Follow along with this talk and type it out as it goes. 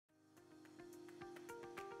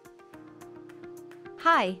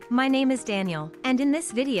Hi, my name is Daniel, and in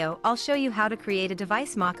this video I'll show you how to create a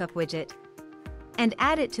device mockup widget and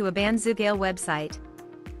add it to a Bandzoogle website.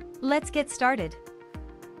 Let's get started.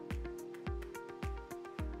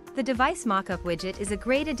 The device mockup widget is a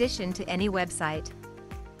great addition to any website.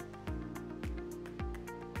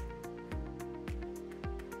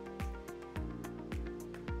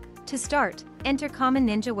 To start, enter Common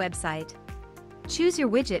Ninja website. Choose your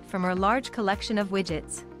widget from our large collection of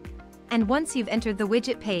widgets. And once you've entered the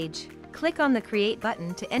widget page, click on the Create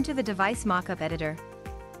button to enter the device mockup editor.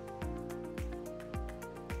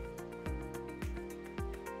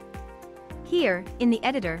 Here, in the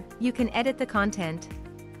editor, you can edit the content.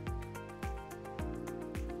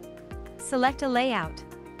 Select a layout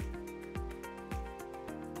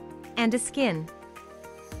and a skin.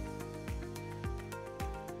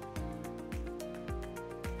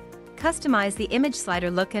 Customize the image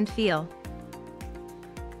slider look and feel.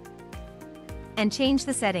 And change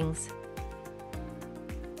the settings.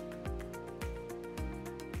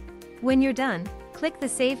 When you're done, click the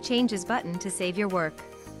Save Changes button to save your work.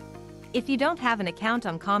 If you don't have an account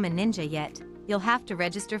on Common Ninja yet, you'll have to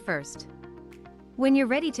register first. When you're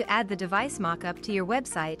ready to add the device mockup to your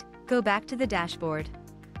website, go back to the dashboard.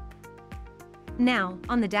 Now,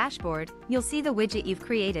 on the dashboard, you'll see the widget you've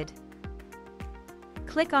created.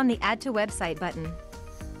 Click on the Add to Website button.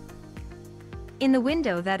 In the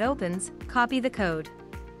window that opens, copy the code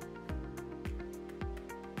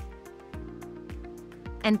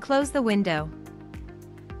and close the window.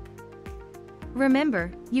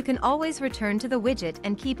 Remember, you can always return to the widget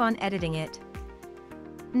and keep on editing it.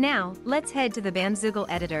 Now, let's head to the Bandzoogle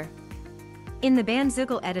editor. In the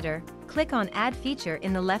Bandzoogle editor, click on Add Feature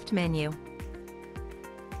in the left menu.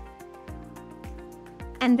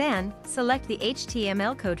 And then, select the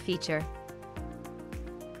HTML code feature.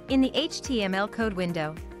 In the HTML code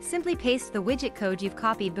window, simply paste the widget code you've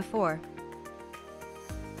copied before.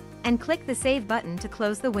 And click the Save button to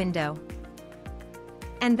close the window.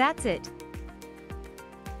 And that's it.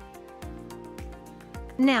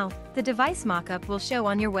 Now, the device mockup will show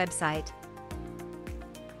on your website.